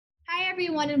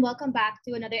everyone, and welcome back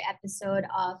to another episode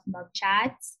of Mug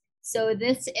Chats. So,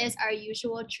 this is our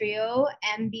usual trio,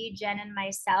 MB, Jen, and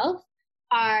myself.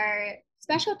 Our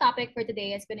special topic for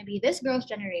today is going to be This Girl's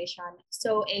Generation.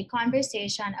 So, a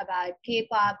conversation about K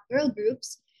pop girl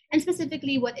groups and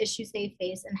specifically what issues they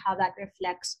face and how that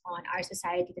reflects on our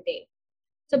society today.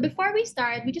 So, before we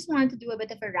start, we just wanted to do a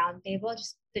bit of a roundtable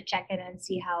just to check in and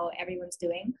see how everyone's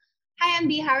doing. Hi,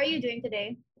 MB, how are you doing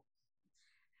today?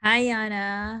 Hi,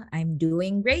 Anna. I'm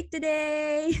doing great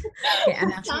today. Okay,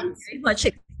 I'm actually Sounds very much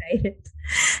excited.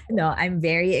 No, I'm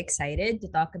very excited to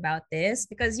talk about this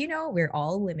because, we're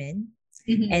all women,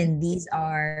 Mhm. and these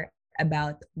are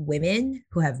about women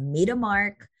who have made a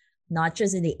mark, not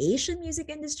just in the Asian music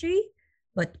industry,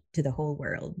 but to the whole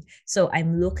world. So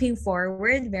I'm looking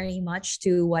forward very much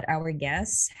to what our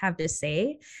guests have to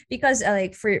say because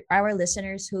like for our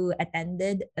listeners who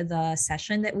attended the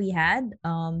session that we had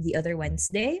the other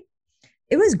Wednesday,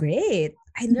 it was great.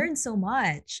 I learned so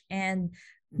much. And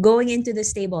going into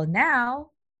this table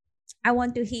now, I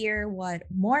want to hear what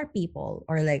more people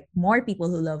or like more people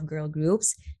who love girl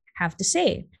groups have to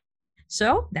say.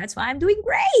 So that's why I'm doing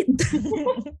great.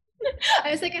 I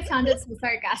was like, it sounded so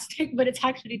sarcastic, but it's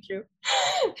actually true.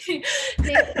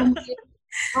 Thanks so much.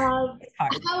 Um, It's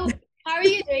hard. how are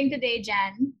you doing today,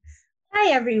 Jen?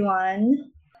 Hi everyone.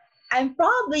 I'm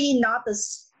probably not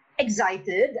as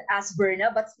excited as Berna,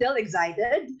 but still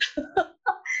excited.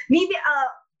 Maybe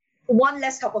one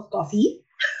less cup of coffee.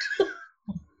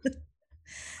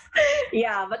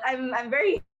 Yeah, but I'm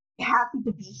very happy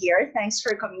to be here. Thanks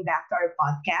for coming back to our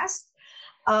podcast.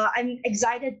 I'm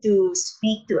excited to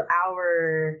speak to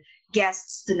our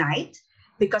guests tonight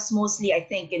because mostly I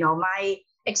think my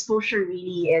exposure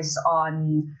really is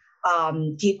on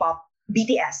K-pop,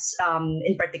 BTS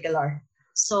in particular.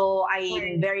 So I'm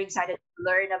Right. very excited to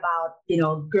learn about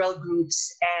girl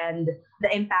groups and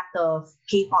the impact of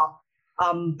K-pop,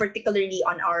 particularly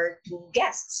on our two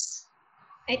guests.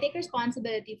 I take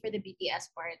responsibility for the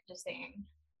BTS part, just saying.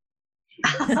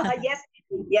 Yes,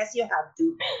 yes, you have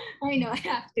to. I know I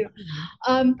have to.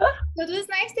 Um, so it was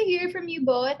nice to hear from you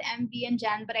both, MB and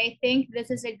Jen, but I think this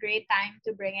is a great time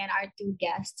to bring in our two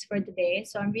guests for today.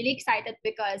 So I'm really excited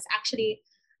because actually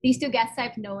these two guests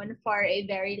I've known for a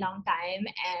very long time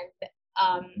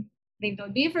and they've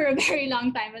known me for a very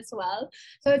long time as well.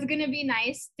 So it's gonna be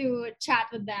nice to chat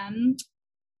with them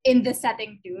in this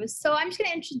setting too. So I'm just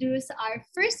gonna introduce our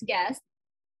first guest.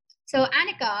 So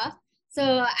Annika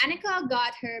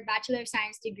got her Bachelor of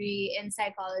Science degree in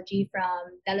psychology from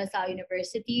De La Salle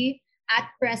University. At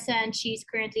present, she's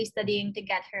currently studying to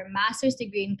get her master's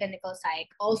degree in clinical psych,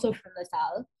 also from La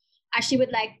Salle, as she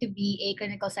would like to be a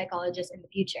clinical psychologist in the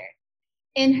future.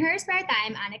 In her spare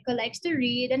time, Annika likes to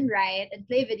read and write and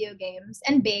play video games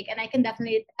and bake, and I can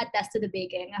definitely attest to the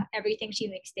baking. Everything she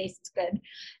makes tastes good.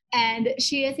 And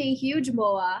she is a huge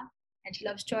MOA, and she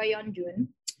loves Choi Yeon Jun.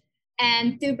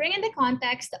 And to bring in the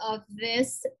context of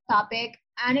this topic,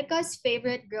 Annika's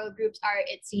favorite girl groups are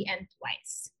ITZY and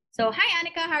Twice. So, hi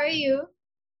Annika, how are you?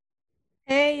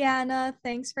 Hey, Yana.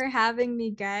 Thanks for having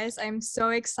me, guys. I'm so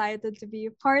excited to be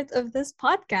a part of this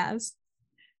podcast.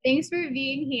 Thanks for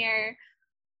being here.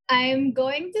 I'm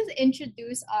going to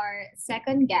introduce our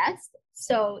second guest.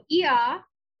 So, Iya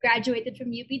graduated from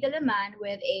UP Diliman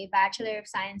with a Bachelor of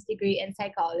Science degree in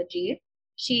psychology.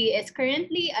 She is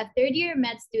currently a third year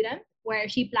med student where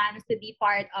she plans to be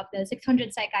part of the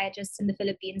 600 psychiatrists in the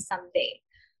Philippines someday.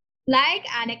 Like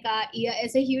Annika, Iya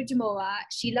is a huge MOA.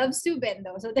 She loves Subin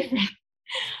though, so different.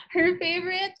 Her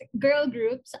favorite girl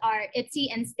groups are ITZY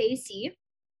and Stacy,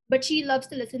 but she loves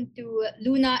to listen to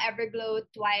Luna, Everglow,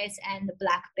 Twice, and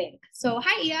Blackpink. So,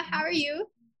 hi, Iya, how are you?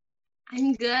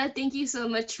 I'm good. Thank you so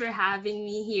much for having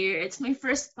me here. It's my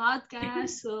first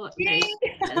podcast, so Yay!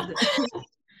 excited.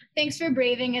 Thanks for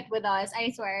braving it with us.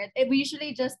 I swear, we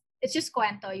usually it's just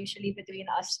cuento usually between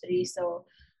us three. So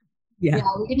Yeah.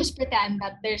 yeah, we can just pretend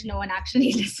that there's no one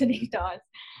actually listening to us.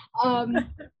 Um,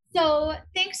 so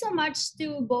thanks so much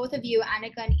to both of you,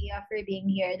 Annika and Iya, for being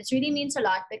here. This really means a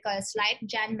lot because, like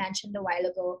Jen mentioned a while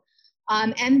ago,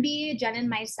 MB, Jen, and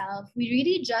myself, we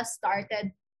really just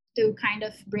started to kind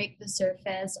of break the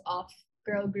surface of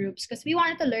girl groups because we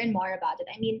wanted to learn more about it.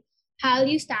 I mean,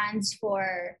 Hallyu stands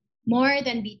for more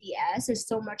than BTS. There's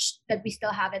so much that we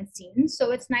still haven't seen.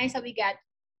 So it's nice that we get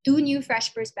two new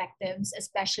fresh perspectives,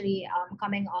 especially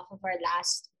coming off of our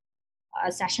last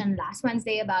session last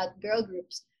Wednesday about girl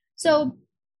groups. So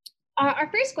our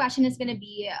first question is going to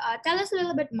be tell us a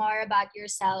little bit more about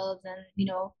yourselves and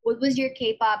what was your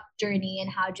K-pop journey and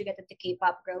how did you get into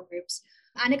K-pop girl groups.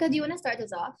 Annika, do you want to start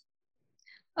us off?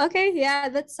 Okay, yeah,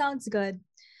 that sounds good.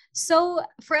 So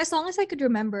for as long as I could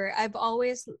remember, I've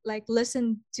always like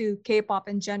listened to K-pop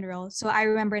in general. So I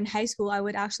remember in high school, I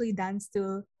would actually dance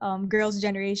to Girls'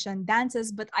 Generation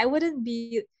dances, but I wouldn't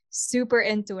be super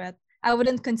into it. I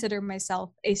wouldn't consider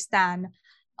myself a stan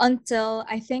until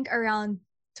I think around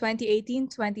 2018,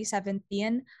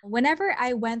 2017. Whenever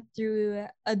I went through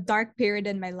a dark period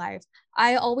in my life,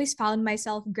 I always found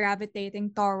myself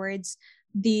gravitating towards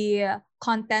the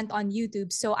content on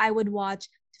YouTube. So I would watch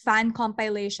fan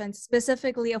compilations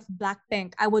specifically of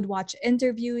Blackpink. I would watch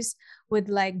interviews with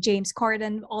like James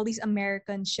Corden, all these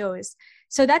American shows.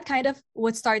 So that kind of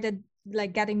what started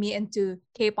like getting me into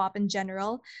K-pop in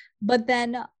general. But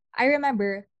then I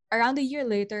remember around a year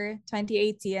later,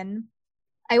 2018,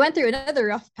 I went through another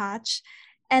rough patch.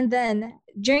 And then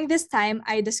during this time,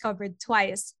 I discovered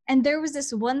Twice. And there was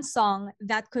this one song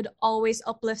that could always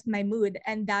uplift my mood,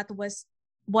 and that was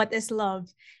What is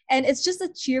Love. And it's just a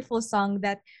cheerful song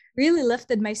that really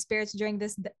lifted my spirits during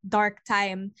this dark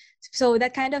time. So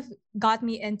that kind of got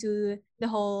me into the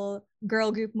whole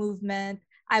girl group movement.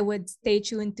 I would stay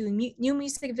tuned to new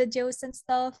music videos and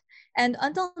stuff. And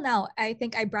until now, I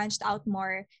think I branched out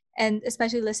more and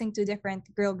especially listening to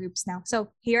different girl groups now.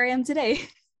 So here I am today.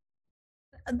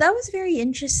 That was very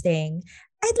interesting.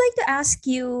 I'd like to ask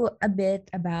you a bit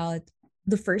about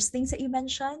the first things that you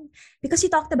mentioned, because you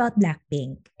talked about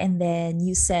Blackpink and then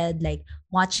you said like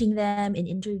watching them in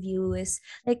interviews.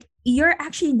 Like, you're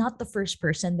actually not the first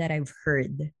person that I've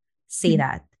heard say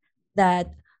that.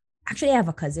 That actually, I have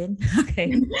a cousin.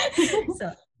 Okay.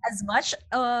 So as much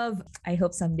of, I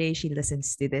hope someday she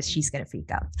listens to this, she's gonna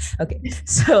freak out. Okay.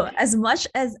 So as much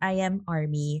as I am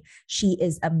Army, she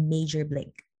is a major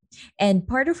Blink. And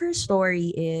part of her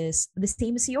story is the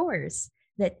same as yours,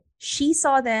 that she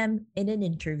saw them in an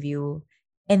interview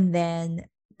and then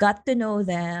got to know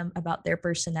them about their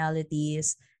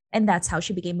personalities. And that's how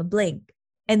she became a Blink.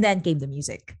 And then came the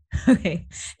music. Okay.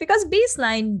 Because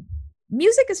baseline,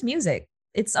 music is music.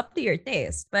 It's up to your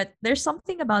taste. But there's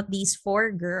something about these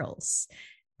four girls.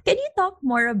 Can you talk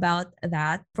more about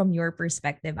that from your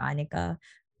perspective, Annika?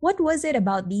 What was it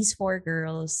about these four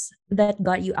girls that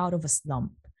got you out of a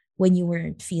slump when you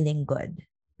weren't feeling good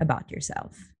about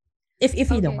yourself? If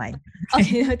you don't Okay. mind.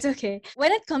 Okay, that's okay.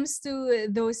 When it comes to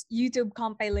those YouTube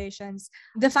compilations,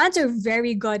 the fans are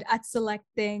very good at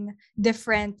selecting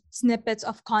different snippets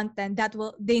of content that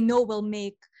will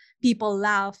make people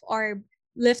laugh or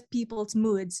lift people's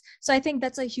moods. So I think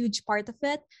that's a huge part of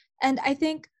it. And I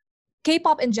think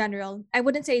K-pop in general, I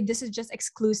wouldn't say this is just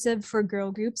exclusive for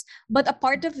girl groups, but a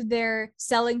part of their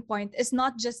selling point is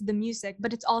not just the music,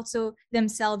 but it's also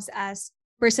themselves as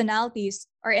personalities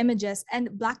or images. And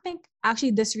Blackpink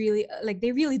actually does really like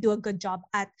they really do a good job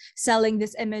at selling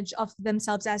this image of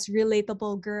themselves as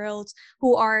relatable girls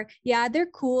who are, yeah, they're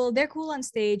cool on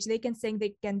stage, they can sing,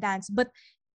 they can dance, but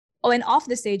and off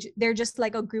the stage they're just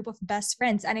like a group of best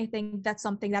friends. And I think that's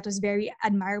something that was very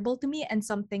admirable to me and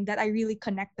something that I really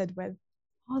connected with.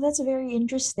 Oh, that's very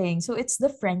interesting. So it's the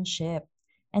friendship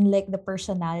and like the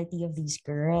personality of these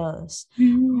girls. Oh,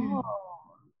 Mm.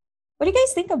 what do you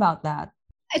guys think about that?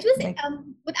 It was Like,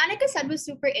 what Annika said was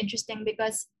super interesting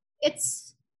because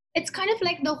it's it's kind of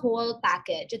like the whole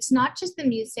package. It's not just the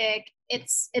music.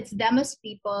 It's them as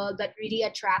people that really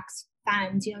attracts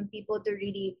fans. You know, people to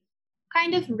really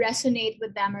kind of resonate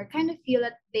with them or kind of feel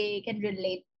that they can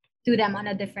relate to them on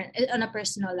a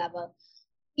personal level.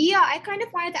 Yeah, I kind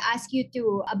of wanted to ask you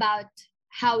too about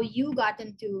how you got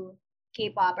into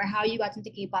K-pop or how you got into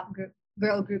K-pop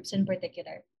girl groups in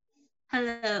particular.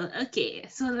 Hello. Okay.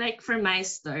 So like for my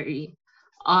story,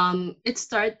 it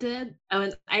started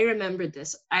when I remember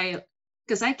this.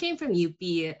 Because I came from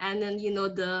UP, and then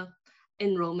the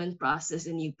enrollment process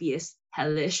in UP is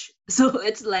hellish. So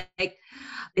it's like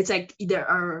there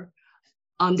are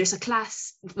there's a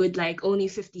class with like only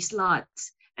 50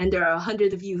 slots, and there are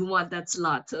 100 of you who want that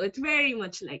slot. So it's very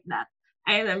much like that.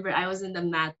 I remember I was in the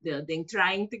math building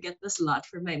trying to get the slot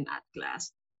for my math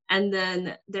class. And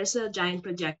then there's a giant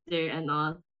projector and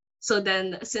all. So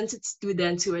then, since it's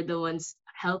students who are the ones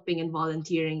helping and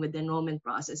volunteering with the enrollment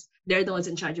process, they're the ones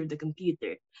in charge of the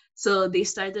computer. So they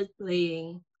started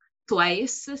playing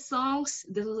Twice the songs.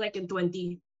 This was like in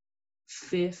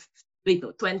 2015, wait,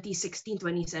 no, 2016,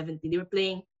 2017. They were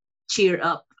playing Cheer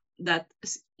Up,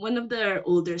 that's one of their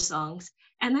older songs.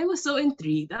 And I was so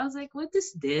intrigued. I was like, what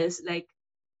is this? Like,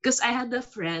 because I had a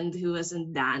friend who was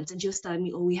in dance and she was telling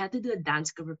me, oh, we had to do a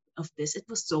dance cover of this. It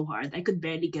was so hard. I could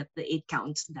barely get the 8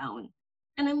 counts down.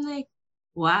 And I'm like,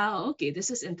 wow, okay, this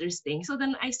is interesting. So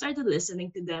then I started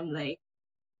listening to them like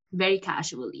very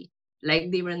casually.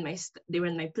 Like they were in my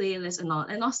playlist and all,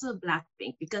 and also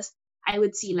Blackpink because I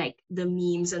would see like the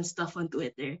memes and stuff on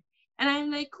Twitter. And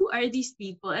I'm like, who are these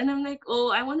people? And I'm like,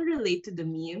 oh, I want to relate to the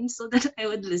memes so that I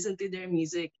would listen to their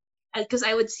music. And because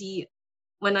I would see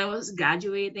when I was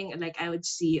graduating, like I would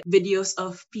see videos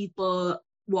of people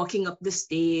walking up the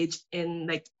stage in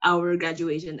like our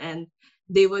graduation, and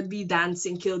they would be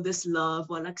dancing Kill This Love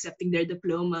while accepting their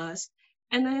diplomas.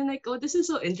 And I'm like, oh, this is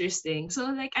so interesting. So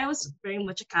like I was very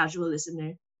much a casual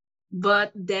listener.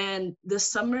 But then the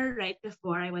summer right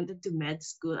before I went into med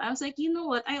school, I was like, you know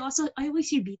what? I always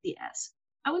hear BTS.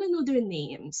 I want to know their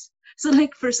names. So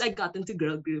like first I got into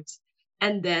girl groups,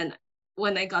 and then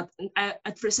when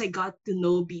at first I got to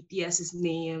know BTS's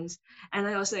names, and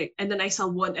I was like, and then I saw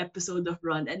one episode of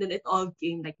Run, and then it all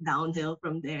came like downhill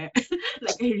from there.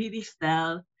 Like I really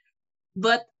fell.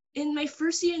 But in my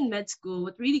first year in med school,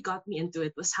 what really got me into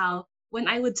it was how when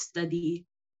I would study,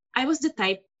 I was the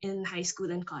type in high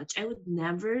school and college, I would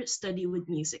never study with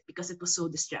music because it was so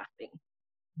distracting.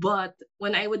 But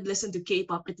when I would listen to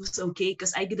K-pop, it was okay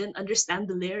because I didn't understand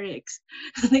the lyrics.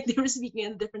 Like they were speaking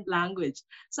in a different language.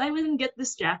 So I wouldn't get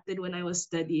distracted when I was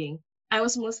studying. I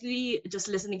was mostly just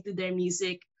listening to their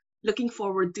music, looking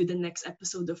forward to the next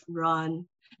episode of Run,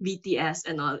 BTS,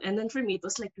 and all. And then for me, it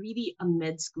was like really a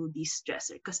med school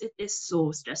de-stressor because it is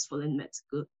so stressful in med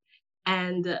school.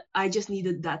 And I just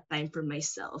needed that time for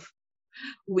myself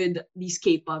with these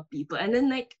K-pop people. And then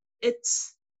like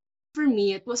it's for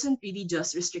me, it wasn't really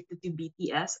just restricted to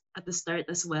BTS at the start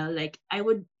as well. Like I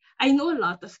know a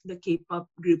lot of the K-pop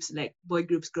groups, like boy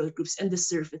groups, girl groups, and the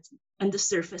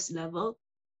surface level.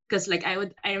 Because like I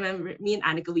remember me and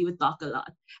Annika, we would talk a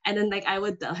lot, and then like I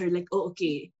would tell her like, oh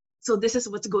okay, so this is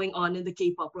what's going on in the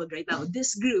K-pop world right now.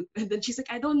 This group, and then she's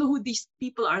like, I don't know who these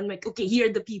people are. I'm like, okay, here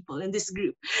are the people in this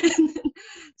group. And then,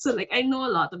 so like I know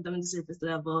a lot of them in the surface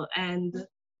level, and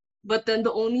but then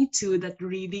the only two that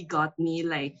really got me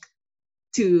like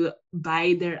to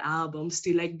buy their albums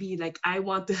to like be like I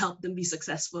want to help them be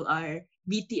successful are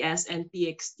BTS and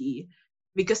TXT,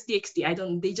 because TXT I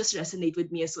don't they just resonate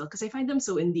with me as well because I find them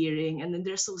so endearing and then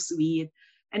they're so sweet,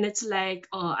 and it's like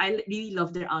oh I really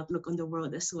love their outlook on the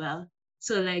world as well.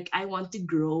 So like I want to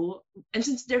grow, and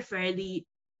since they're fairly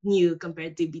new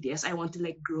compared to BTS, I want to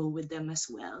like grow with them as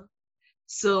well.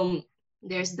 So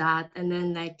there's that. And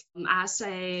then like as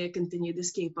I continue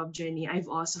this K-pop journey, I've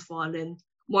also fallen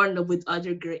more in love with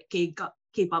other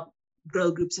K-pop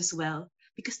girl groups as well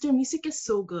because their music is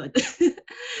so good.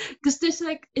 Because there's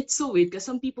like it's so weird because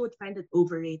some people would find it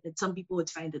overrated, some people would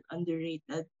find it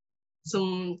underrated.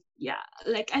 So yeah,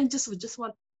 like I just would just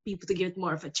want people to give it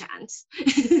more of a chance.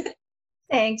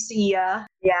 Thanks, Iya.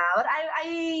 Yeah, but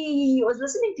I was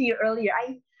listening to you earlier.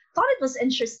 I thought it was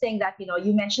interesting that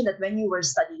you mentioned that when you were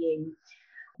studying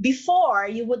before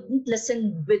you wouldn't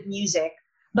listen with music,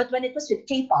 but when it was with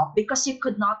K-pop, because you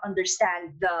could not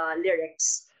understand the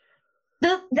lyrics,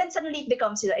 then suddenly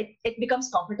it becomes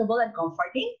comfortable and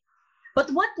comforting.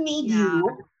 But what made Yeah.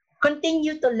 you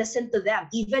continue to listen to them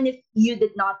even if you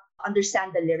did not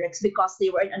understand the lyrics because they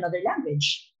were in another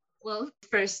language? Well,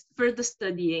 first for the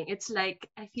studying, it's like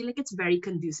I feel like it's very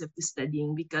conducive to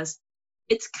studying because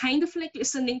it's kind of like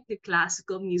listening to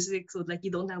classical music, so like you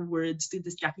don't have words to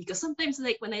distract you. Because sometimes,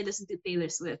 like when I listen to Taylor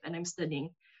Swift and I'm studying,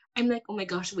 I'm like, oh my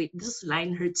gosh, wait, this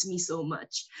line hurts me so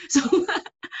much. So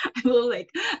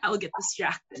I will get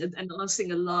distracted and I'll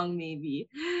sing along maybe,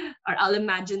 or I'll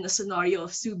imagine a scenario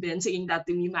of Subin singing that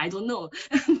to me. I don't know,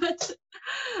 but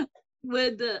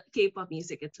with the K-pop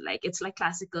music, it's like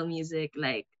classical music.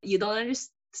 Like you don't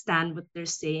understand what they're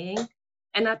saying,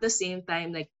 and at the same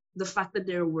time, like the fact that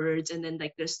there are words, and then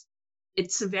like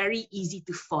it's very easy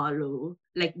to follow,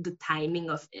 like the timing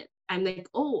of it. I'm like,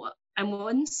 oh, I'm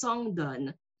one song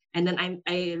done, and then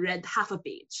I read half a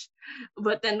page.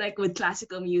 But then like with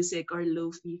classical music or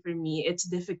lofi, for me, it's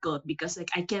difficult because like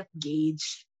I can't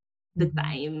gauge the Mhm.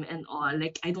 time and all.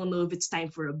 Like I don't know if it's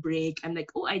time for a break. I'm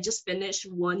like, oh, I just finished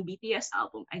one BTS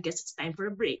album. I guess it's time for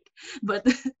a break. But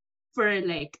for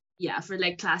like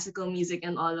classical music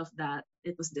and all of that,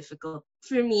 it was difficult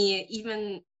for me.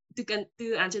 Even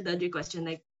to answer the other question,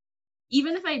 like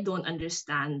even if I don't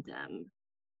understand them,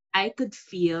 I could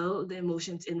feel the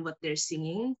emotions in what they're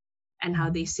singing and how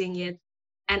they Mhm. sing it.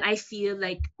 And I feel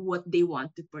like what they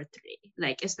want to portray,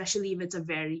 like, especially if it's a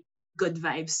very good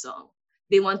vibe song,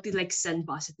 they want to like send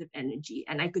positive energy.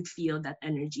 And I could feel that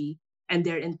energy and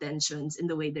their intentions in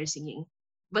the way they're singing.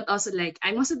 But also, like,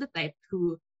 I'm also the type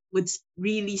who would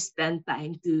really spend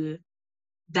time to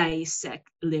dissect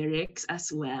lyrics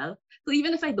as well. So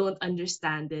even if I don't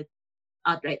understand it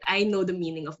outright, I know the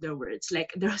meaning of their words.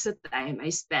 Like there was a time I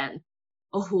spent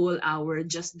a whole hour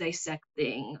just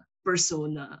dissecting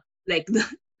persona. Like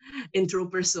intro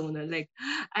persona. Like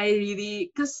I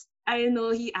really, because I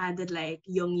know he added like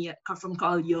from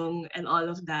Carl Jung and all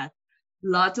of that,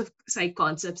 lots of psych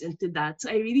concepts into that. So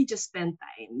I really just spent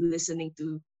time listening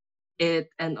to it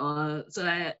and all. So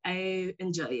I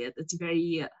enjoy it. It's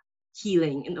very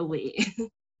healing in a way.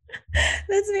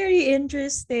 That's very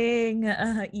interesting.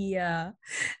 Yeah.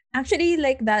 Actually,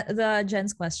 like that, the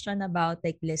Jen's question about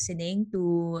like listening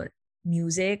to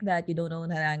music that you don't know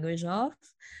the language of,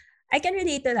 I can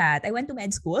relate to that. I went to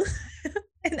med school,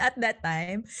 and at that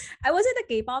time, I wasn't a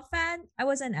K-pop fan. I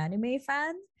was an anime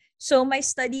fan. So my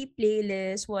study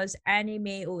playlist was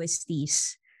anime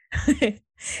OSTs.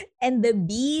 And the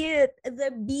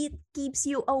beat keeps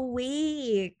you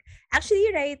awake.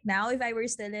 Actually, right now, if I were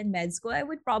still in med school, I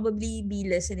would probably be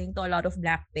listening to a lot of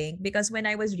Blackpink, because when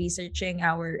I was researching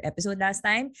our episode last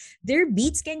time, their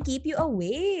beats can keep you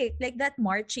awake. Like that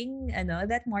marching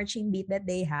beat that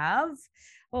they have.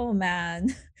 Oh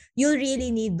man, you'll really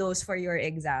need those for your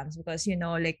exams, because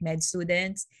like med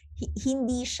students,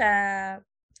 hindi siya,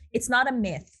 it's not a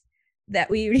myth that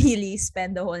we really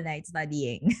spend the whole night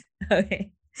studying.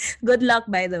 Okay. Good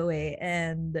luck, by the way,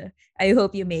 and I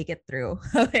hope you make it through.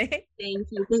 Okay.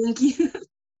 Thank you. Thank you.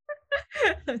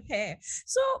 Okay.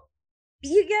 So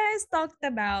you guys talked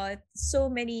about so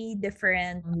many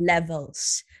different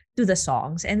levels to the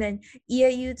songs, and then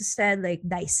you said like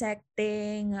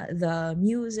dissecting the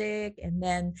music, and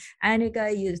then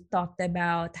Annika, you talked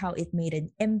about how it made an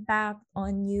impact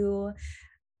on you.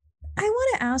 I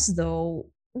want to ask though,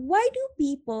 why do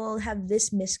people have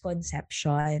this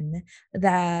misconception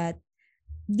that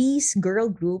these girl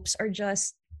groups are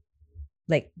just,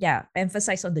 like, yeah,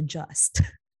 emphasize on the just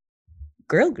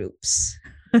girl groups?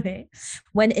 Okay.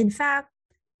 When in fact,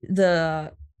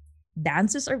 the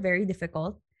dances are very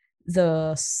difficult,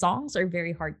 the songs are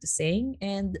very hard to sing,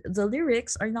 and the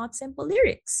lyrics are not simple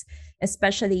lyrics,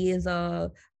 especially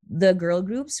the girl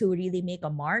groups who really make a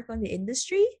mark on the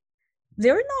industry.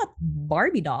 They're not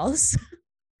Barbie dolls.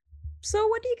 So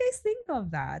what do you guys think of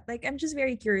that? Like, I'm just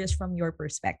very curious from your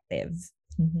perspective.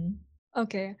 Mm-hmm.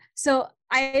 Okay. So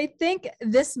I think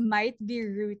this might be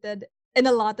rooted in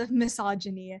a lot of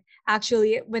misogyny,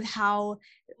 actually, with how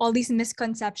all these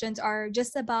misconceptions are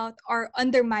just about or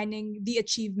undermining the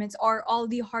achievements or all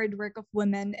the hard work of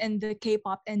women in the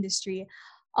K-pop industry.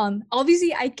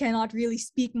 Obviously, I cannot really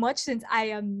speak much since I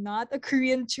am not a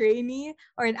Korean trainee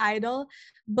or an idol,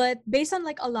 but based on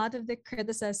like a lot of the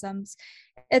criticisms,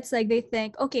 it's like they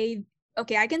think, okay,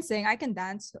 I can sing, I can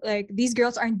dance. Like these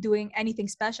girls aren't doing anything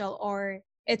special, or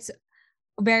it's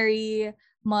very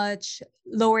much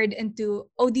lowered into,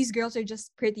 oh, these girls are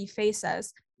just pretty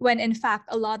faces. When in fact,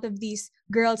 a lot of these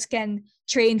girls can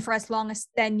train for as long as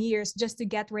 10 years just to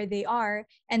get where they are,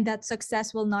 and that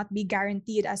success will not be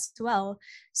guaranteed as well.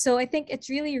 So I think it's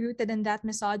really rooted in that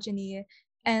misogyny.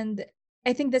 And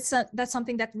I think that's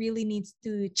something that really needs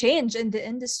to change in the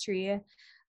industry.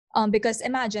 Because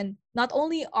imagine, not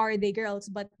only are they girls,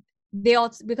 but they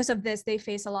also, because of this, they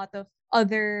face a lot of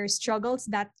other struggles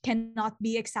that cannot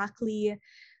be exactly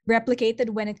replicated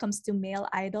when it comes to male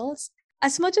idols.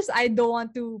 As much as I don't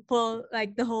want to pull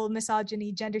like the whole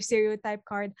misogyny, gender stereotype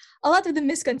card, a lot of the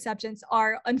misconceptions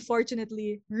are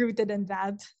unfortunately rooted in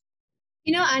that.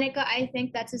 Annika, I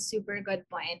think that's a super good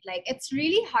point. Like, it's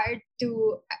really hard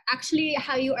to actually,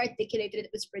 how you articulated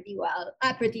it was pretty well,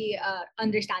 pretty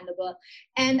understandable.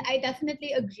 And I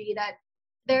definitely agree that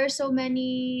there are so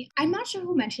many. I'm not sure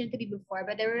who mentioned it to me before,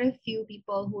 but there were a few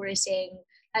people who were saying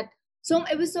that. So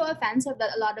it was so offensive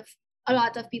that a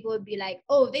lot of people would be like,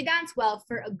 "Oh, they dance well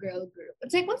for a girl group."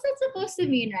 It's like, what's that supposed to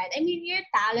mean, right? I mean, you're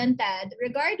talented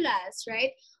regardless, right?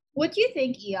 What do you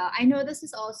think, Iya? I know this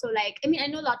is also like, I mean, I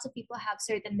know lots of people have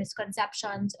certain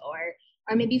misconceptions or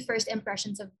maybe first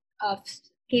impressions of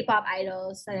K-pop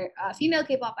idols, or female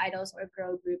K-pop idols or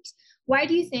girl groups. Why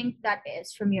do you think that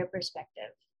is from your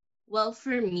perspective? Well,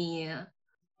 for me,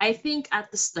 I think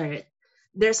at the start,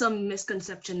 there's some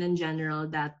misconception in general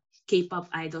that K-pop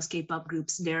idols, K-pop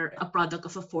groups, they're a product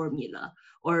of a formula,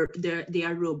 or they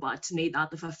are robots made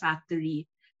out of a factory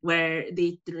where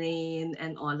they train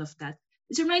and all of that.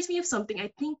 This reminds me of something. I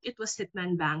think it was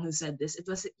Hitman Bang who said this.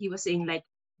 He was saying like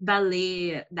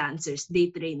ballet dancers, they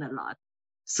train a lot.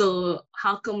 So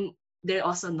how come they're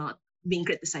also not being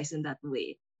criticized in that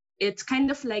way? It's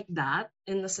kind of like that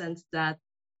in the sense that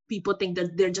people think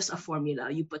that they're just a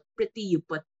formula. You put pretty, you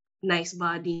put nice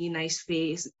body, nice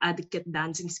face, adequate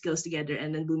dancing skills together,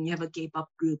 and then boom, you have a K-pop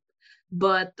group.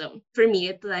 But for me,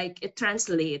 it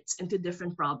translates into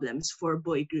different problems for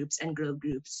boy groups and girl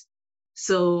groups.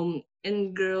 So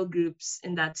in girl groups,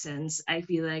 in that sense, I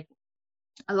feel like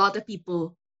a lot of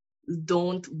people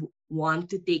don't want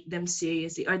to take them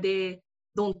seriously, or they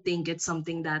don't think it's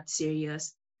something that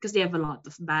serious because they have a lot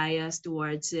of bias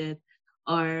towards it.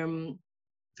 Or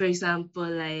for example,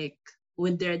 like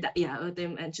with their what I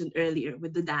mentioned earlier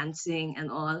with the dancing and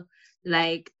all,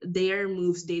 like their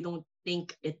moves, they don't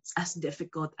think it's as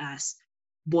difficult as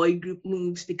boy group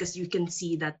moves, because you can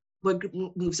see that boy group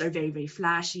moves are very very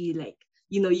flashy. Like,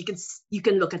 you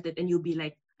can look at it and you'll be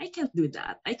like, I can't do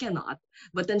that, I cannot.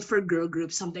 But then for girl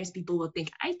groups, sometimes people will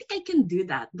think, I think I can do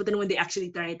that, but then when they actually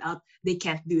try it out, they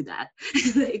can't do that.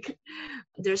 Like,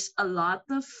 there's a lot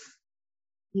of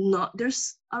not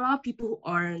there's a lot of people who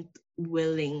aren't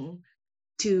willing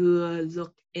to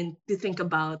look in to think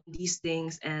about these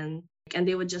things, and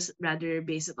they would just rather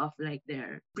base it off like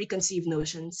their preconceived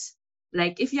notions.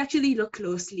 Like, if you actually look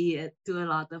closely to a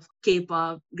lot of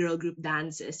K-pop girl group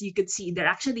dances, you could see they're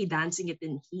actually dancing it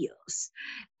in heels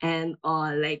and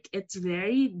all. Like, it's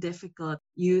very difficult.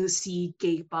 You see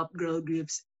K-pop girl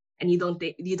groups and you don't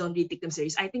really take them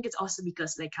serious. I think it's also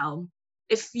because, like, how,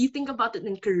 if you think about it,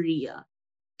 in Korea,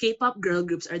 K-pop girl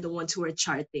groups are the ones who are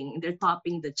charting. They're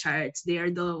topping the charts. They are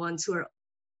the ones who are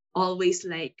always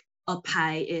like up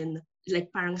high in,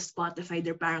 like, parang Spotify,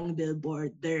 they're parang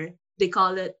Billboard. They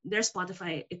call it, their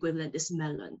Spotify equivalent is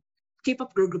Melon.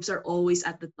 K-pop girl groups are always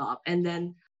at the top. And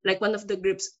then, like, one of the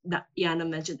groups that Yana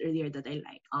mentioned earlier that I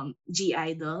like, G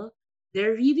Idol,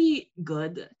 they're really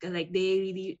good. Like, they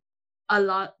really a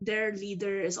lot. Their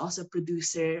leader is also a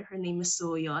producer. Her name is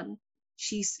Soyeon.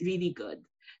 She's really good,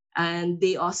 and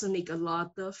they also make a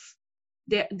lot of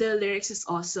the lyrics is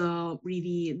also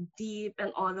really deep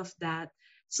and all of that.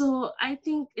 So I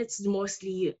think it's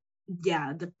mostly,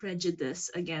 the prejudice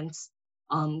against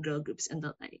girl groups and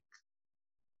the like.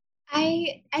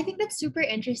 I think that's super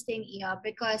interesting, Iya,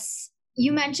 because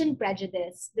you mentioned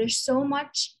prejudice. There's so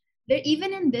much there,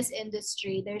 even in this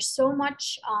industry. There's so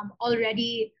much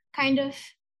already kind of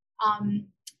um,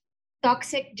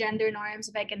 toxic gender norms,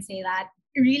 if I can say that,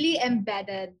 really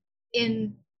embedded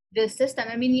in the system.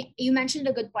 I mean, you mentioned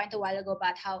a good point a while ago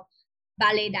about how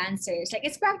ballet dancers, like,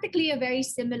 it's practically a very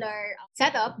similar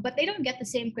setup, but they don't get the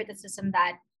same criticism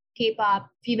that K-pop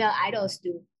female idols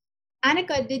do.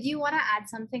 Annika, did you want to add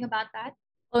something about that?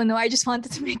 Oh no, I just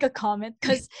wanted to make a comment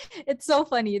because it's so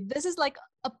funny. This is like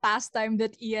a pastime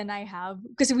that Ia and I have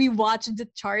because we watch the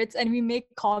charts and we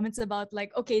make comments about,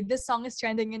 like, okay, this song is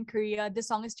trending in Korea, this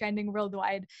song is trending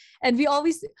worldwide. And we've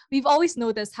always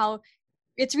noticed how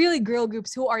it's really girl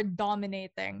groups who are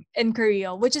dominating in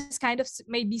Korea, which is kind of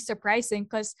maybe surprising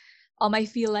because I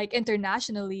feel like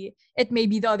internationally it may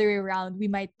be the other way around. We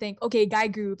might think, okay, guy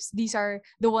groups, these are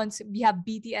the ones. We have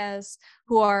BTS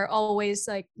who are always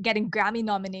like getting Grammy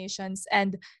nominations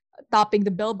and topping the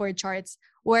Billboard charts,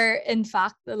 where in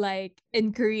fact, like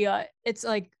in Korea, it's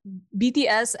like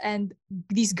BTS and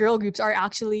these girl groups are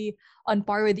actually on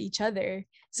par with each other.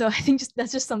 So I think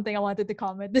that's just something I wanted to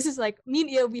comment. This is like me and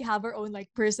Ia, we have our own like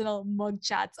personal mug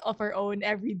chats of our own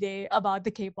every day about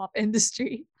the K-pop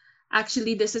industry.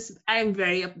 Actually, I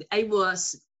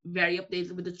was very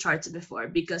updated with the charts before,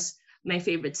 because my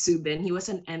favorite Subin, he was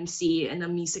an MC in a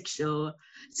music show.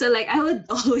 So, like, I would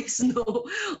always know,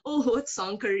 oh, what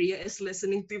song Korea is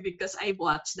listening to, because I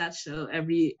watched that show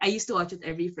I used to watch it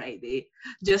every Friday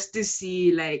just to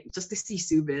see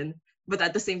Subin. But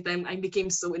at the same time, I became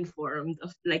so informed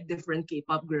of like different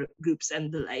K-pop groups and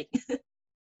the like.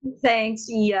 Thanks,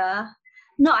 Iya.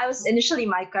 No, I was initially,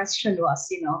 my question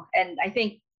was, and I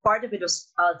think part of it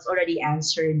was it's already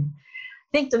answered. I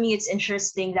think to me it's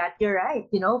interesting that you're right.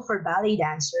 For ballet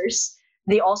dancers,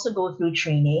 they also go through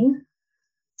training.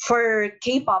 For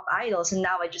K-pop idols, and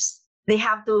now they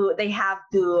have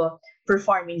to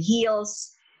perform in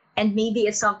heels, and maybe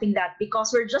it's something that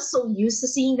because we're just so used to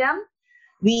seeing them,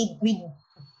 we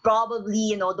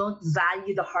probably don't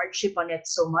value the hardship on it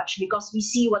so much because we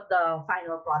see what the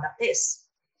final product is.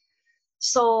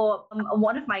 So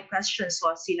one of my questions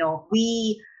was,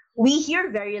 we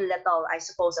hear very little, I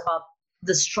suppose, about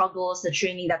the struggles, the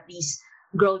training that these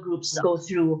girl groups go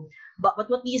through. But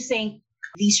what do you think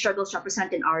these struggles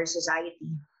represent in our society?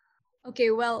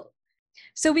 Okay, well,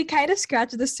 so we kind of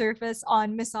scratched the surface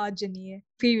on misogyny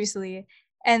previously,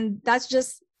 and that's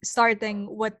just starting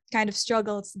what kind of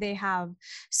struggles they have.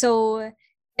 So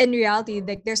in reality,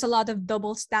 like there's a lot of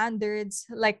double standards,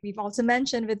 like we've also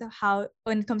mentioned with how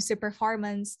when it comes to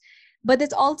performance, but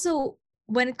it's also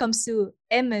when it comes to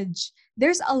image,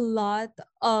 there's a lot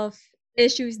of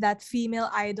issues that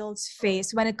female idols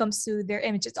face when it comes to their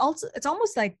image. It's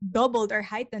almost like doubled or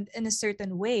heightened in a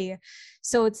certain way.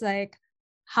 So it's like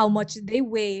how much they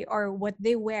weigh or what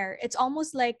they wear. It's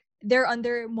almost like they're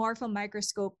under more of a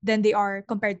microscope than they are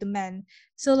compared to men.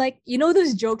 So like, you know,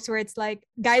 those jokes where it's like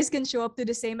guys can show up to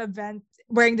the same event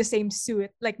wearing the same suit,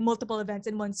 like multiple events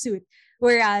in one suit.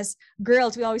 Whereas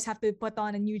girls, we always have to put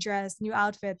on a new dress, new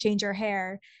outfit, change our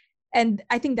hair. And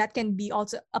I think that can be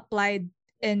also applied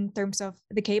in terms of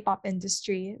the K-pop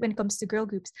industry when it comes to girl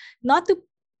groups. Not to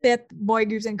pit boy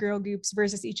groups and girl groups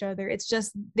versus each other. It's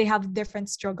just they have different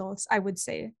struggles, I would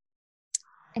say.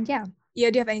 And yeah. Yeah,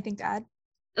 do you have anything to add?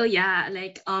 Oh yeah,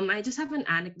 like I just have an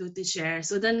anecdote to share.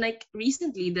 So then like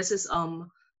recently this is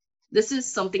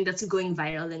something that's going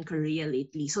viral in Korea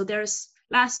lately. So there's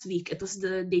last week it was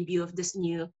the debut of this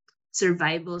new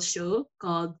survival show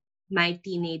called My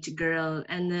Teenage Girl.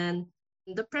 And then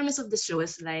the premise of the show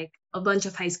is like a bunch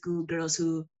of high school girls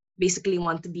who basically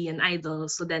want to be an idol.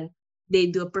 So then they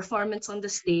do a performance on the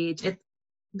stage.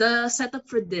 The setup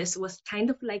for this was kind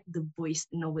of like The Voice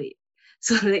in a way.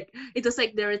 So like it was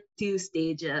like there are two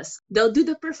stages. They'll do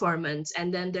the performance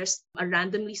and then there's a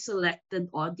randomly selected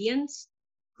audience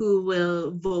who will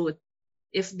vote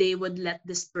if they would let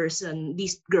these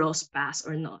girls pass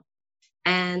or not.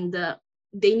 And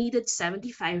they needed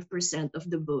 75% of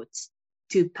the votes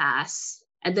to pass.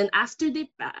 And then after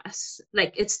they pass,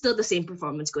 like it's still the same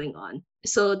performance going on.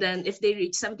 So then if they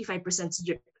reach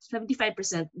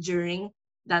 75% during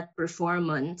that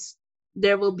performance,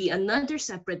 there will be another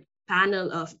separate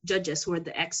panel of judges who are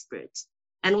the experts.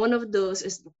 And one of those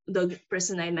is the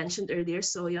person I mentioned earlier,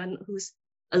 Soyeon, who's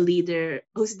the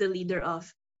leader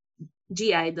of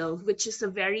G Idol, which is a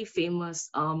very famous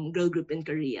girl group in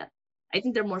Korea. I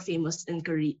think they're more famous in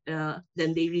Korea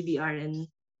than they really are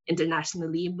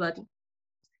internationally. But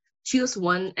she was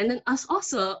one, and then us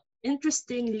also.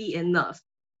 Interestingly enough,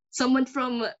 someone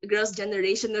from Girls'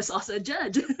 Generation was also a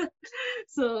judge.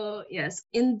 So yes,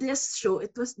 in this show,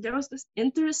 there was this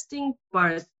interesting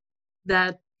part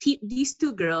that these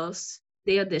two girls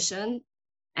they auditioned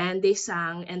and they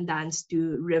sang and danced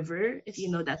to River, if you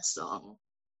know that song.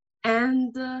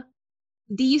 And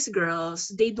these girls,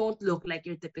 they don't look like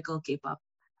your typical K-pop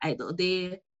idol.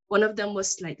 One of them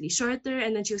was slightly shorter,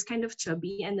 and then she was kind of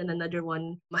chubby, and then another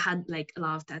one had like a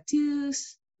lot of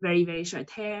tattoos, very very short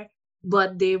hair.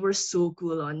 But they were so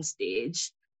cool on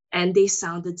stage, and they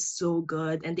sounded so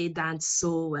good, and they danced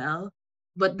so well.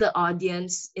 But the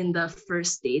audience in the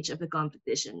first stage of the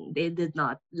competition, they did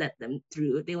not let them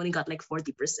through. They only got like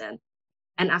 40%.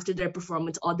 And after their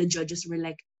performance, all the judges were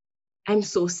like, I'm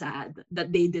so sad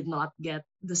that they did not get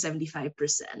the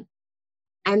 75%.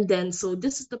 And then, so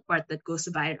this is the part that goes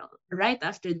viral. Right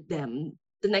after them,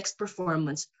 the next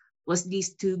performance was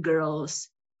these two girls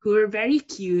who were very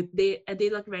cute. They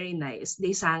look very nice.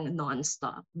 They sang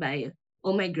Nonstop by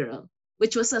Oh My Girl,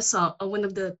 which was a song, one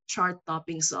of the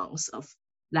chart-topping songs of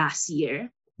last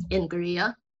year in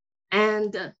Korea.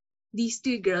 And these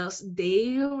two girls,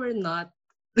 they were not,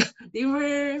 they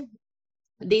were,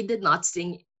 they did not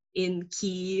sing in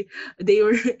key. They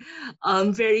were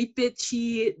very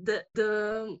pitchy.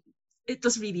 The it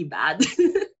was really bad.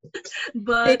 They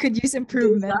But could use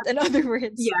improvement, in other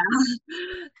words. yeah,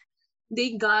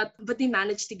 but they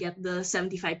managed to get the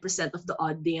 75% of the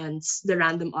audience, the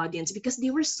random audience, because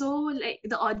they were so like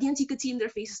the audience, you could see in their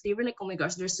faces, they were like, oh my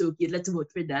gosh, they're so cute, let's vote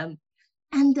for them.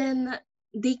 And then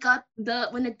they got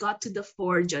when it got to the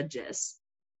four judges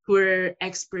who were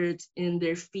experts in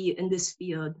this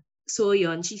field.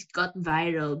 Soyeon, she got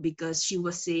viral because she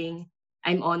was saying,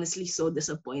 I'm honestly so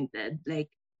disappointed. Like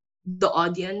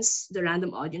the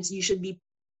random audience, you should be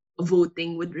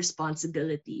voting with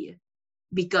responsibility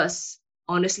because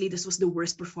honestly, this was the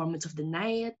worst performance of the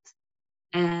night.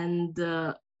 And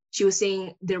she was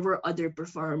saying there were other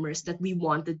performers that we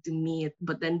wanted to meet,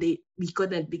 but then we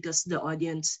couldn't because the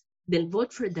audience didn't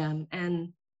vote for them.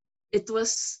 And it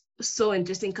was so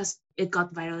interesting because it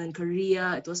got viral in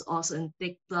Korea. It was also in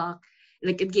TikTok.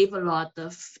 Like it gave a lot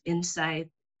of insight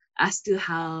as to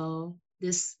how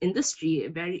this industry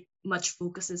very much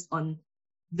focuses on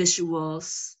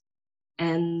visuals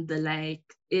and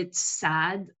it's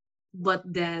sad, but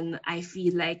then I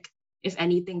feel like if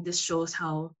anything, this shows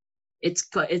how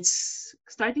it's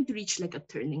starting to reach like a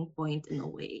turning point in a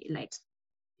way. Like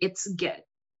it's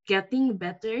getting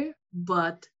better,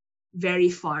 but very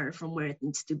far from where it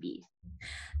needs to be.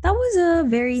 That was a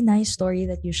very nice story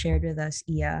that you shared with us,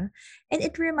 Iya. And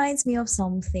it reminds me of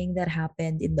something that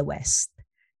happened in the West.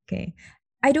 Okay.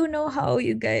 I don't know how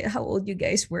old you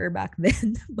guys were back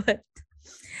then, but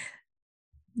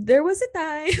there was a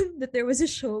time that there was a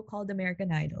show called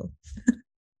American Idol.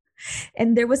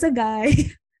 And there was a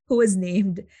guy who was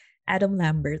named Adam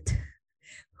Lambert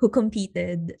who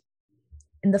competed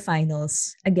in the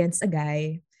finals against a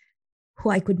guy who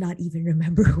I could not even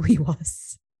remember who he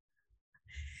was.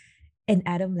 And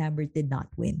Adam Lambert did not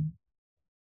win.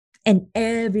 And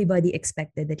everybody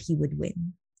expected that he would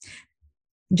win.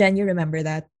 Jen, you remember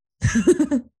that?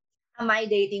 Am I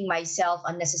dating myself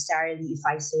unnecessarily if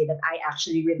I say that I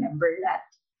actually remember that?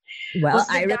 Well, Was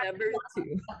I the guy remember it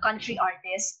too. a country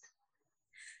artist?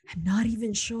 I'm not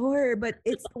even sure, but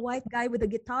it's the white guy with a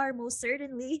guitar, most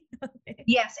certainly.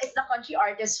 Yes, it's the country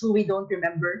artist who we don't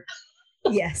remember.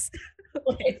 Yes.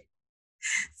 Okay.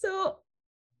 So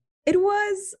it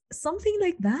was something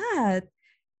like that,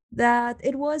 that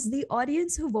it was the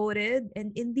audience who voted.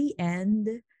 And in the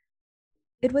end,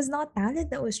 it was not talent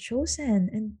that was chosen.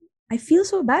 And I feel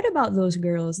so bad about those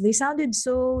girls. They sounded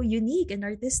so unique and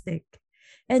artistic.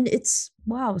 And it's,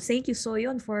 wow, thank you,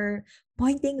 Soyeon, for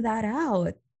pointing that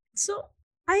out. So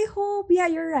I hope, yeah,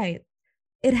 you're right.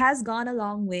 It has gone a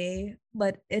long way,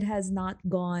 but it has not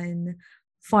gone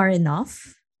far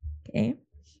enough. Okay.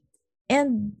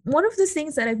 And one of the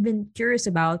things that I've been curious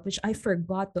about, which I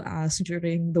forgot to ask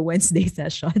during the Wednesday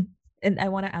session, and I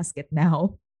want to ask it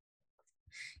now.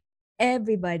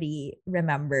 Everybody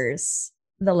remembers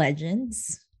the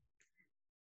legends,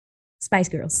 Spice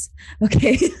Girls.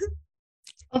 Okay.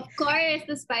 Of course,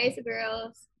 the Spice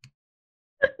Girls.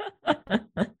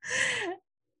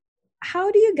 How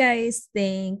do you guys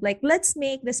think? Like, let's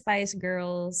make the Spice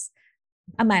Girls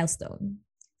a milestone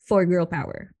for girl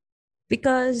power,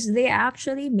 because they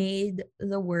actually made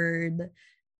the word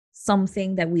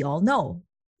something that we all know.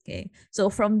 Okay. So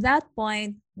from that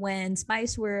point, when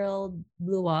Spice World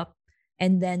blew up,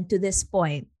 and then to this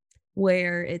point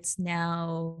where it's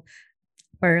now,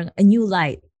 or a new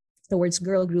light towards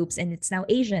girl groups, and it's now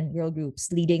Asian girl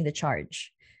groups leading the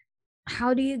charge.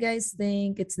 How do you guys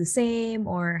think it's the same,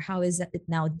 or how is it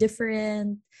now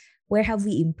different? Where have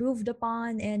we improved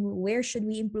upon, and where should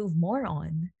we improve more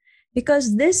on?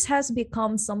 Because this has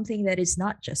become something that is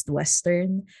not just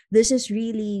Western. This is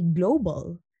really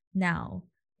global now,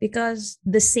 because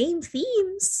the same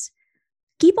themes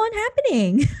keep on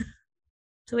happening.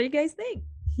 So what do you guys think?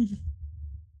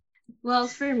 Well,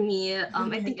 for me,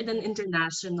 I think in an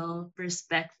international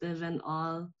perspective and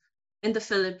all, in the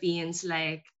Philippines,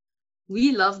 like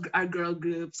we love our girl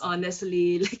groups,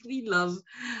 honestly. Like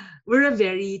we're a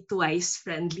very Twice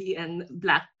friendly and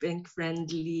Blackpink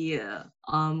friendly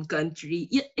country.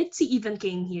 Itzy even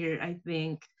came here, I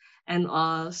think, and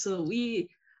all. So we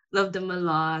love them a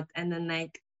lot. And then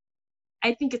like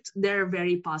I think they're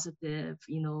very positive,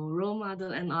 role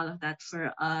model and all of that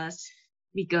for us,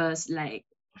 because like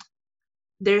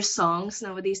their songs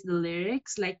nowadays, the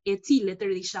lyrics, like Itzy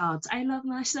literally shouts, "I love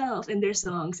myself" in their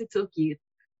songs. It's so cute.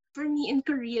 For me in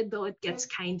Korea though, it gets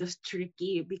kind of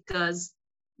tricky because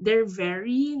they're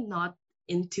very not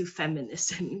into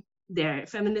feminism. Their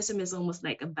feminism is almost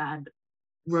like a bad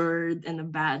word and a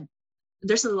bad,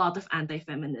 there's a lot of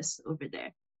anti-feminists over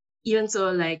there. Even so,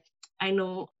 like I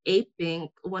know A Pink,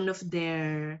 one of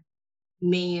their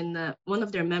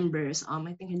members,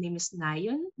 I think her name is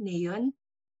Nayon.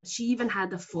 She even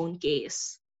had a phone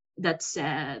case that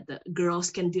said girls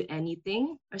can do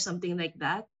anything or something like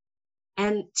that,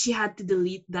 and she had to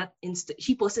delete that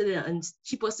she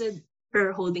posted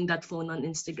her holding that phone on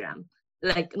Instagram,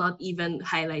 like not even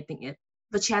highlighting it,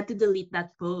 but she had to delete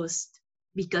that post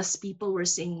because people were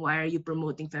saying, why are you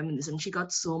promoting feminism? She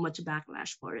got so much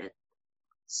backlash for it.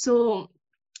 So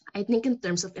I think in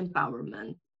terms of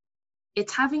empowerment,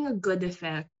 it's having a good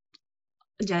effect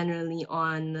generally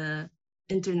on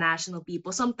international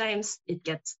people. Sometimes it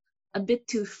gets a bit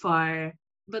too far,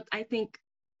 but I think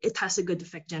it has a good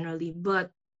effect generally.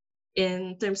 But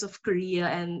in terms of Korea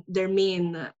and their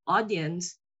main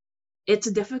audience, it's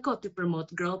difficult to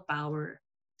promote girl power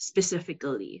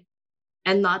specifically.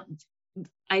 And not,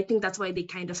 I think that's why they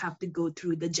kind of have to go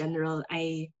through the general,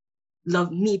 I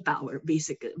love me power,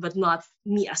 basically, but not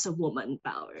me as a woman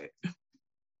power,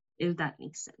 if that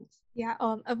makes sense. Yeah,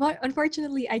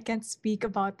 unfortunately, I can't speak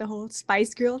about the whole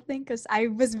Spice Girl thing because I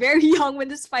was very young when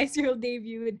the Spice Girl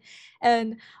debuted.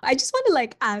 And I just want to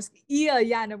like ask Iya,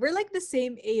 Yana, we're like the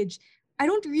same age. I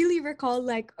don't really recall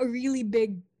like a really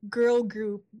big girl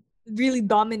group really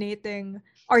dominating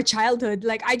our childhood.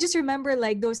 Like I just remember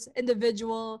like those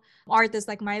individual artists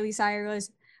like Miley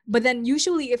Cyrus. But then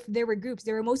usually if there were groups,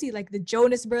 they were mostly like the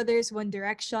Jonas Brothers, One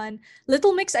Direction.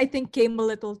 Little Mix, I think, came a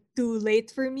little too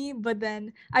late for me. But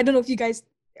then I don't know if you guys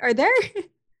are there.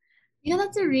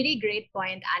 That's a really great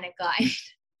point, Annika.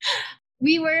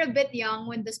 We were a bit young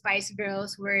when the Spice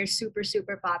Girls were super,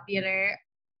 super popular.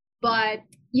 But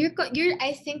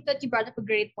I think that you brought up a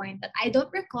great point that I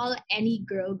don't recall any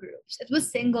girl groups. It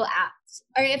was single acts,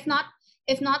 or if not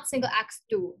single acts,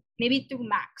 two, maybe two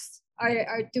max,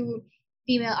 or two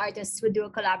female artists would do a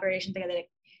collaboration together. Like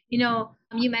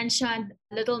you mentioned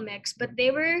Little Mix, but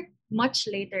they were much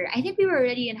later. I think we were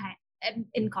already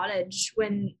in college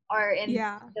when, or in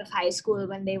Yeah. of high school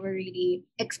when they were really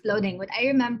exploding. But I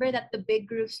remember that the big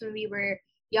groups when we were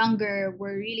younger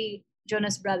were really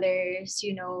Jonas Brothers,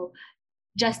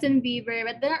 Justin Bieber,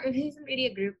 but they're not, he isn't really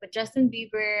a group, but Justin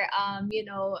Bieber,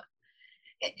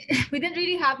 we didn't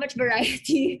really have much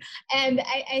variety. And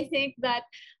I think that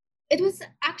it was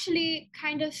actually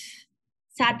kind of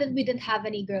sad that we didn't have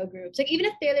any girl groups. Like even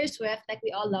if Taylor Swift, like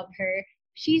we all love her,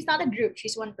 she's not a group,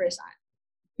 she's one person.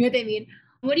 You know what I mean?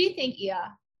 What do you think,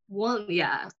 Iya? Well,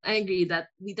 yeah, I agree that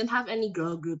we didn't have any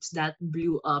girl groups that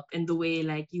blew up in the way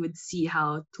like you would see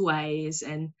how Twice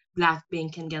and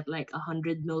Blackpink can get like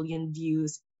 100 million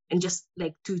views in just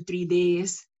like 2 3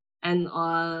 days and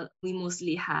all. We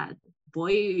mostly had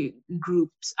boy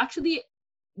groups. Actually,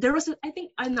 there was I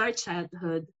think in our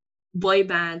childhood, boy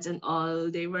bands and all.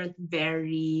 They weren't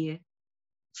very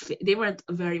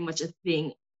much a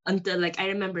thing until like I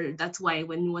remember that's why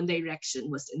when One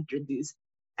Direction was introduced,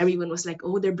 everyone was like,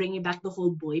 "Oh, they're bringing back the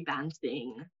whole boy band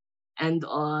thing," and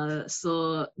all.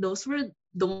 So those were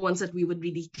the ones that we would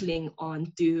really cling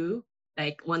on to.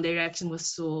 Like One Direction was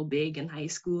so big in high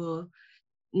school.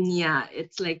 Yeah,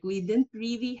 it's like we didn't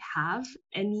really have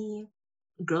any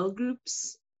girl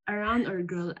groups around or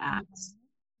girl acts,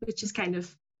 which is kind of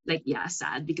like yeah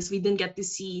sad because we didn't get to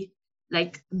see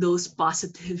like those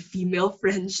positive female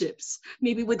friendships.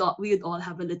 Maybe we would all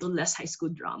have a little less high school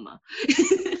drama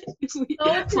if we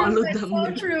So true. followed It's them.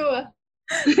 so true.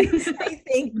 I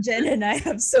think Jen and I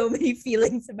have so many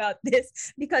feelings about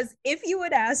this because if you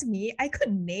would ask me, I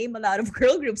could name a lot of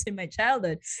girl groups in my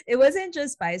childhood. It wasn't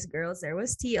just Spice Girls, there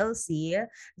was TLC,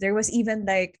 there was even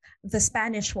like the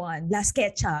Spanish one, Las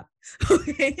Ketchup,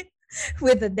 okay,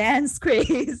 with the dance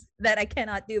craze that I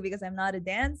cannot do because I'm not a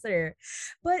dancer.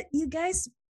 But you guys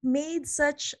made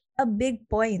such a big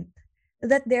point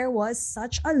that there was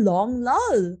such a long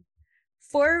lull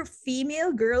for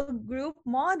female girl group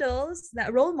models,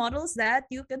 that role models that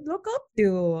you could look up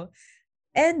to.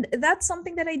 And that's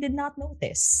something that I did not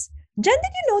notice. Jen,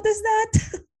 did you notice that?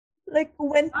 Like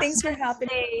when I was things were gonna happening?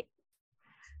 say,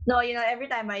 no, every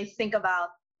time I think about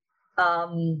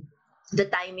um, the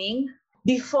timing,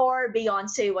 before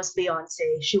Beyonce was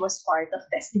Beyonce, she was part of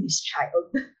Destiny's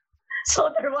Child.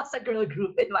 So there was a girl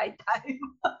group in my time.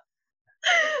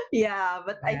 Yeah,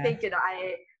 but I Yeah. think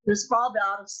there's probably a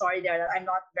lot of story there that I'm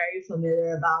not very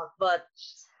familiar about. But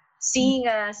seeing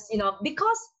us,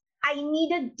 because I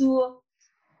needed to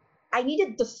I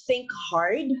needed to think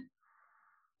hard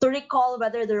to recall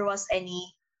whether there was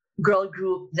any girl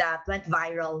group that went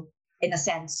viral in a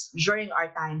sense during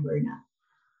our time, Berna.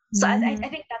 So I Mhm.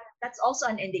 think that's also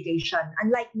an indication.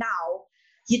 Unlike now,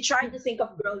 you try to think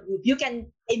of girl group, you can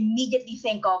immediately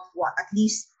think of what at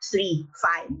least three,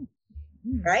 five,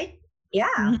 Mhm. right?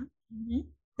 Yeah. Mhm. Mhm.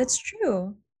 That's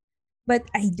true. But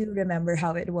I do remember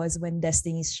how it was when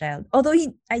Destiny's Child. Although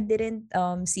I didn't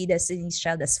see Destiny's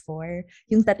Child as four.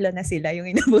 Yung tatlo na sila, yung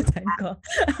inabutan ko.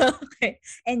 Okay.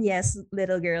 And yes,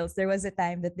 little girls, there was a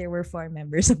time that there were four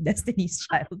members of Destiny's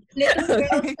Child. Little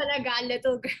girls Okay. talaga,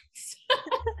 little girls.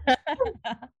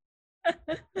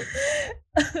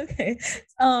 Okay.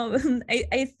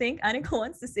 I think Annika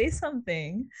wants to say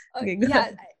something. Okay, go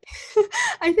Yeah, ahead.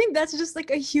 I think that's just like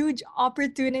a huge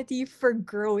opportunity for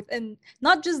growth, and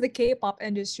not just the K-pop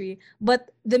industry,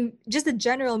 but just the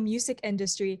general music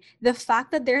industry. The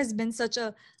fact that there has been such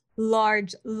a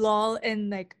large lull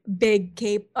in like big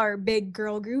K or big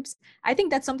girl groups, I think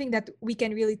that's something that we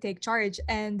can really take charge,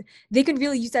 and they can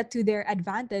really use that to their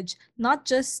advantage, not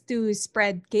just to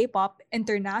spread K-pop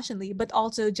internationally, but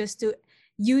also just to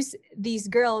use these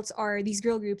girls or these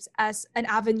girl groups as an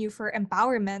avenue for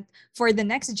empowerment for the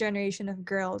next generation of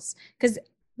girls. Because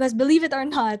believe it or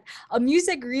not,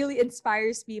 music really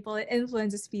inspires people, it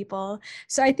influences people.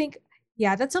 So I think,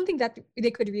 yeah, that's something that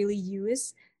they could really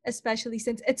use, especially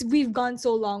since we've gone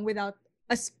so long without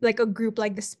like a group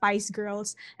like the Spice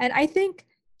Girls. And I think,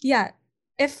 yeah,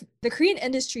 if the Korean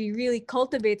industry really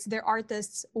cultivates their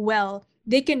artists well,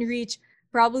 they can reach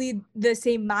probably the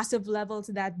same massive levels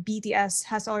that BTS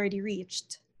has already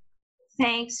reached.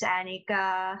 Thanks,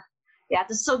 Annika. Yeah,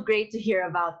 it's so great to hear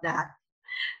about that.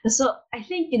 So I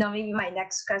think, maybe my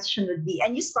next question would be,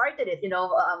 and you started it,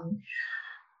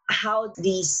 how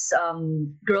these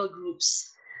girl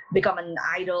groups become an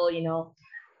idol,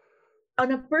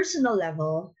 on a personal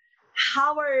level,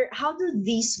 how do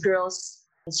these girls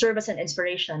serve as an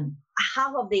inspiration?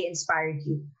 How have they inspired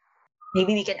you?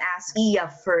 Maybe we can ask Iya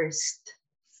first.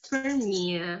 For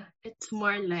me, it's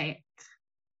more like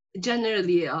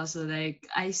generally also like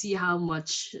I see how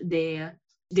much they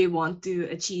they want to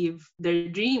achieve their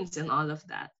dreams and all of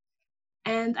that.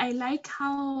 And I like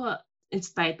how, in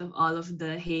spite of all of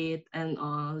the hate and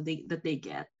all that they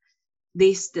get,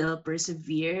 they still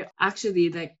persevere. Actually,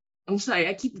 like, I'm sorry,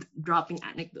 I keep dropping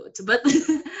anecdotes, but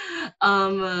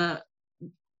um, uh,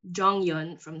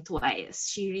 Jonghyun from Twice,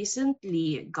 she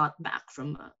recently got back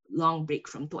from a long break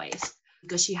from Twice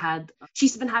because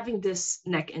she's been having this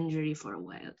neck injury for a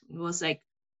while. It was like,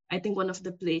 I think one of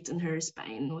the plates in her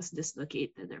spine was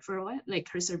dislocated there for a while, like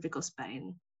her cervical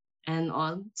spine and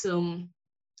all. So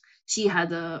she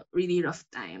had a really rough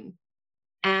time.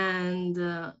 And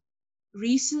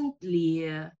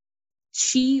recently,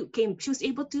 she was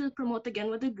able to promote again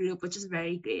with the group, which is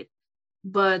very great.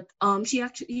 But she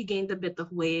actually gained a bit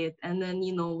of weight, and then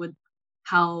with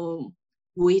how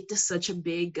weight is such a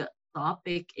big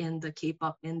topic in the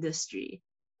K-pop industry.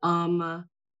 Um,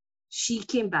 she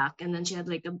came back, and then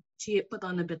she put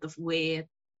on a bit of weight,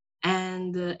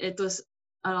 and it was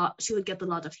a lot. She would get a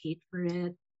lot of hate for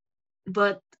it.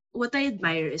 But what I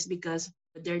admire is because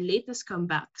their latest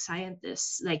comeback,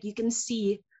 scientists, like you can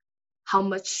see how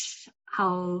much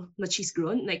she's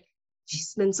grown. Like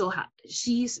she's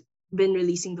been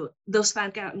releasing those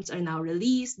fan cams are now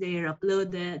released. They're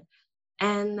uploaded,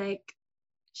 and like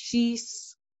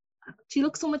she's she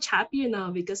looks so much happier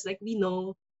now because like we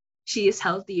know she is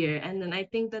healthier, and then I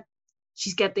think that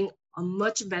she's getting a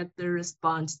much better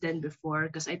response than before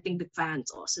because I think the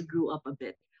fans also grew up a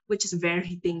bit, which I'm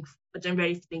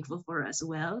very thankful for as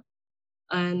well.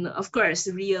 And of course,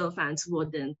 real fans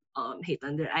wouldn't hate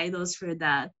on their idols for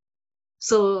that.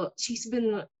 So she's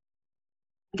been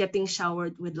getting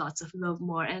showered with lots of love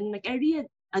more, and like I really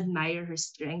admire her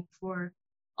strength for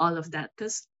all of that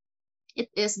because it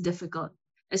is difficult,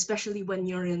 especially when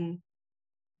you're in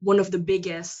one of the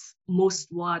biggest, most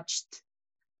watched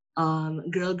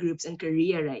girl groups in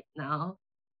Korea right now,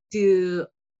 to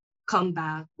come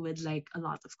back with like a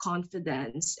lot of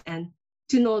confidence and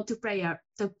to know to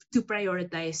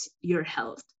prioritize your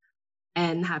health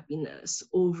and happiness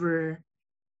over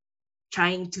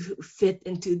trying to fit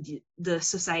into the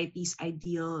society's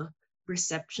ideal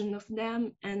perception of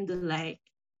them and the like.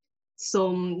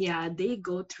 So yeah, they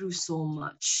go through so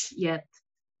much, yet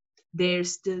they're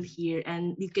still here,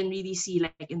 and you can really see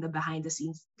like in the behind the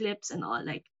scenes clips and all,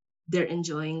 like they're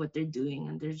enjoying what they're doing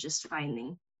and they're just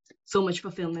finding so much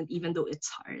fulfillment even though it's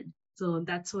hard. So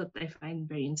that's what I find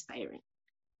very inspiring.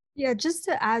 Yeah, just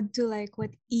to add to like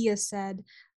what Ia said,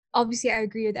 obviously I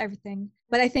agree with everything,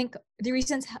 but I think the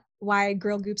reasons why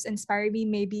girl groups inspire me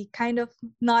may be kind of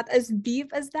not as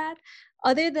deep as that,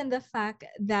 other than the fact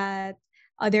that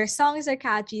their songs are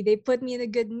catchy, they put me in a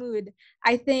good mood.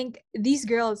 I think these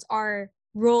girls are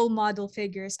role model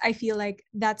figures. I feel like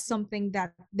that's something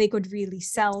that they could really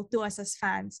sell to us as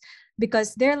fans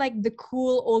because they're like the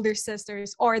cool older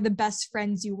sisters or the best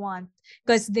friends you want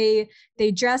because they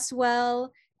dress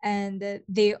well and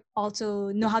they also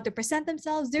know how to present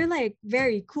themselves. They're like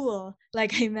very cool,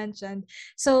 like I mentioned.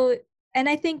 So, and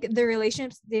I think the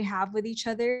relationships they have with each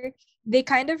other, they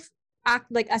kind of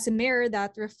act like as a mirror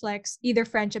that reflects either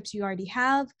friendships you already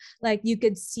have. Like you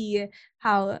could see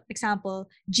how, example,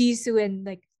 Jisoo and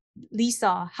like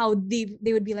Lisa, how they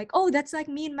would be like, oh, that's like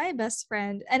me and my best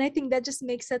friend. And I think that just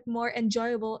makes it more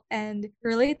enjoyable and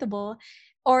relatable.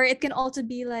 Or it can also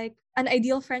be like an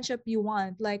ideal friendship you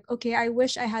want. Like, okay, I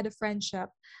wish I had a friendship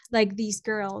like these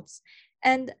girls.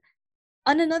 And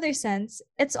on another sense,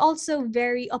 it's also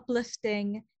very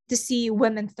uplifting to see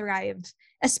women thrive,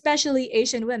 especially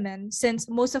Asian women, since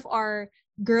most of our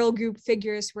girl group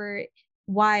figures were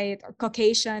white or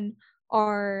Caucasian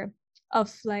or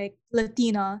of like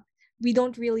Latina. We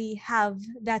don't really have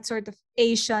that sort of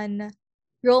Asian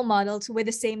role models with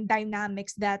the same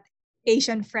dynamics that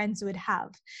Asian friends would have.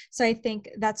 So I think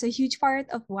that's a huge part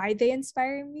of why they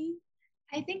inspire me.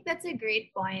 I think that's a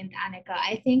great point, Annika.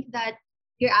 I think that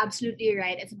you're absolutely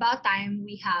right. It's about time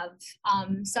we have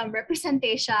some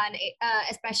representation,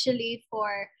 especially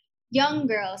for young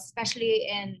girls, especially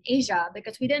in Asia,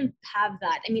 because we didn't have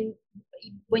that. I mean,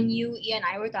 when you, Ian, and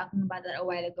I were talking about that a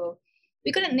while ago,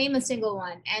 we couldn't name a single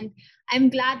one. And I'm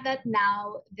glad that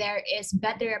now there is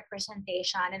better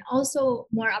representation and also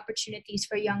more opportunities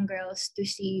for young girls to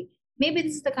see maybe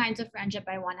this is the kinds of friendship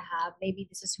I want to have. Maybe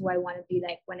this is who I want to be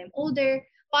like when I'm older.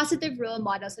 Positive role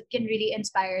models that can really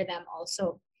inspire them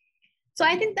also. So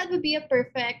I think that would be a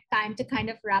perfect time to kind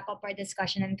of wrap up our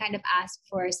discussion and kind of ask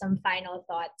for some final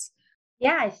thoughts.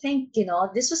 Yeah, I think,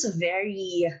 this was a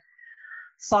very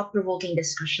thought-provoking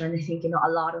discussion. I think, a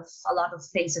lot of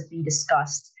things that we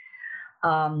discussed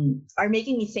are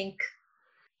making me think,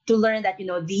 to learn that,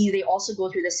 they also go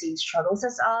through the same struggles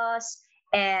as us,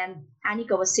 And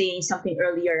Annika was saying something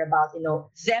earlier about,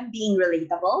 them being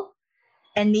relatable.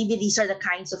 And maybe these are the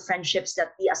kinds of friendships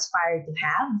that we aspire to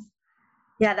have.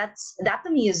 Yeah, that to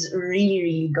me is really,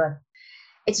 really good.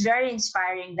 It's very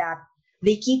inspiring that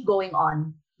they keep going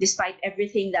on despite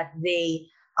everything that they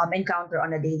encounter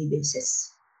on a daily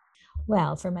basis.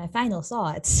 Well, for my final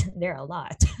thoughts, there are a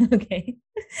lot. Okay.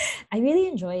 I really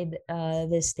enjoyed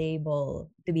this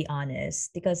table, to be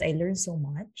honest, because I learned so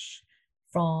much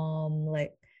from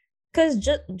like, because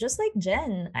just like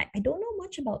Jen, I don't know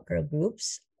much about girl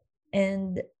groups.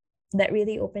 And that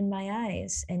really opened my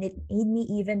eyes. And it made me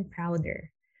even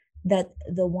prouder that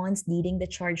the ones leading the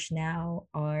charge now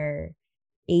are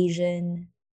Asian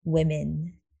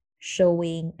women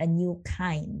showing a new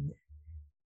kind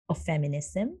of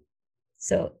feminism.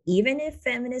 So even if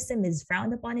feminism is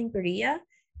frowned upon in Korea,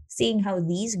 seeing how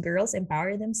these girls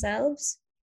empower themselves,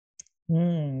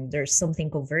 there's something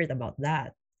covert about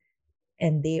that.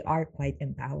 And they are quite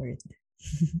empowered.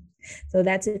 So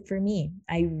that's it for me.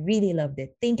 I really loved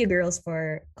it. Thank you, girls,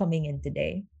 for coming in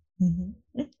today. Mhm.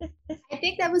 I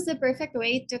think that was the perfect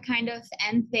way to kind of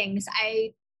end things.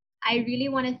 I really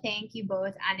want to thank you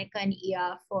both, Annika and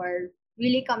Iya, for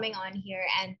really coming on here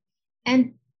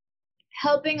and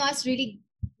helping us really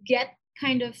get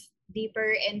kind of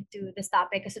deeper into this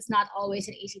topic, because it's not always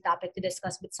an easy topic to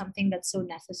discuss, but something that's so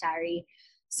necessary.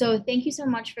 So thank you so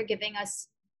much for giving us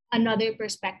another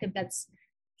perspective that's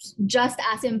just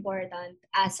as important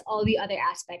as all the other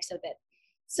aspects of it.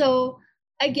 So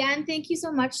again, thank you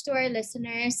so much to our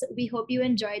listeners. We hope you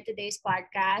enjoyed today's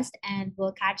podcast, and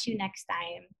we'll catch you next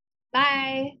time.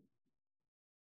 Bye.